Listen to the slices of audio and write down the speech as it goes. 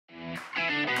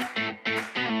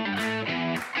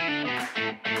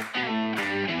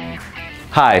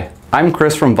Hi, I'm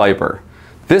Chris from Viper.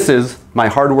 This is my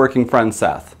hardworking friend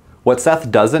Seth. What Seth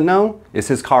doesn't know is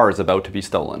his car is about to be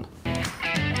stolen.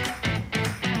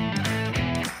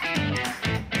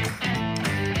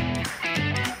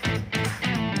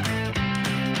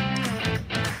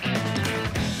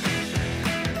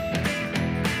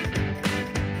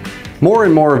 More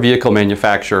and more vehicle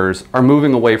manufacturers are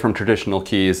moving away from traditional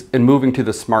keys and moving to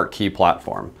the smart key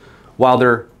platform. While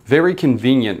they're very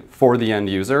convenient for the end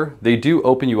user, they do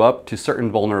open you up to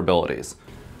certain vulnerabilities.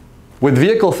 With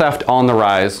vehicle theft on the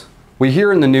rise, we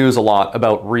hear in the news a lot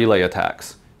about relay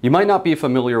attacks. You might not be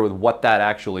familiar with what that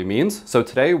actually means, so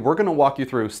today we're going to walk you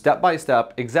through step by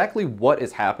step exactly what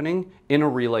is happening in a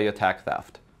relay attack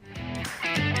theft.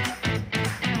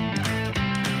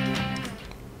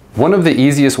 One of the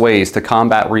easiest ways to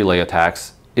combat relay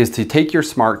attacks is to take your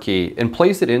smart key and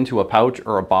place it into a pouch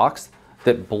or a box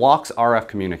that blocks RF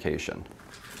communication.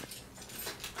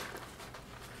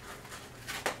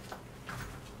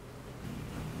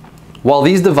 While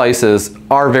these devices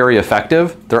are very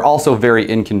effective, they're also very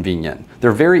inconvenient.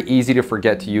 They're very easy to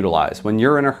forget to utilize when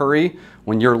you're in a hurry,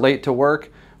 when you're late to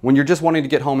work, when you're just wanting to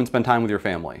get home and spend time with your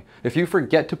family. If you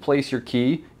forget to place your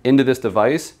key into this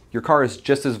device, your car is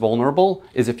just as vulnerable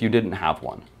as if you didn't have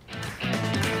one.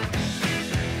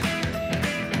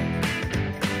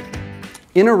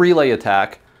 In a relay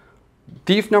attack,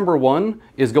 thief number one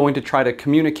is going to try to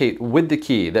communicate with the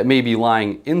key that may be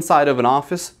lying inside of an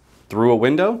office through a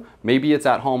window. Maybe it's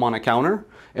at home on a counter.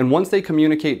 And once they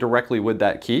communicate directly with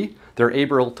that key, they're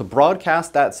able to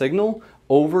broadcast that signal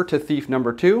over to thief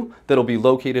number two that'll be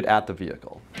located at the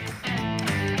vehicle.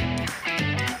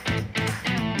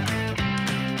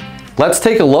 Let's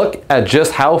take a look at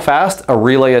just how fast a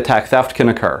relay attack theft can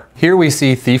occur. Here we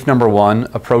see thief number one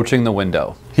approaching the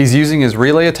window. He's using his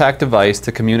relay attack device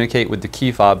to communicate with the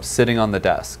key fob sitting on the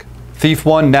desk. Thief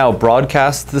one now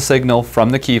broadcasts the signal from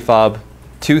the key fob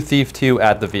to thief two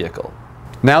at the vehicle.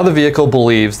 Now the vehicle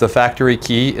believes the factory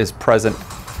key is present.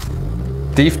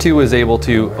 Thief 2 is able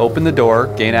to open the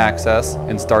door, gain access,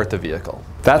 and start the vehicle.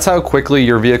 That's how quickly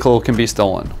your vehicle can be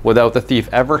stolen, without the thief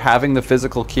ever having the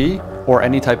physical key or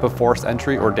any type of forced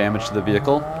entry or damage to the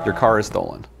vehicle. Your car is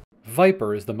stolen.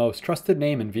 Viper is the most trusted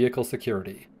name in vehicle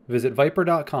security. Visit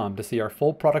viper.com to see our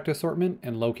full product assortment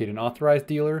and locate an authorized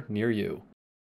dealer near you.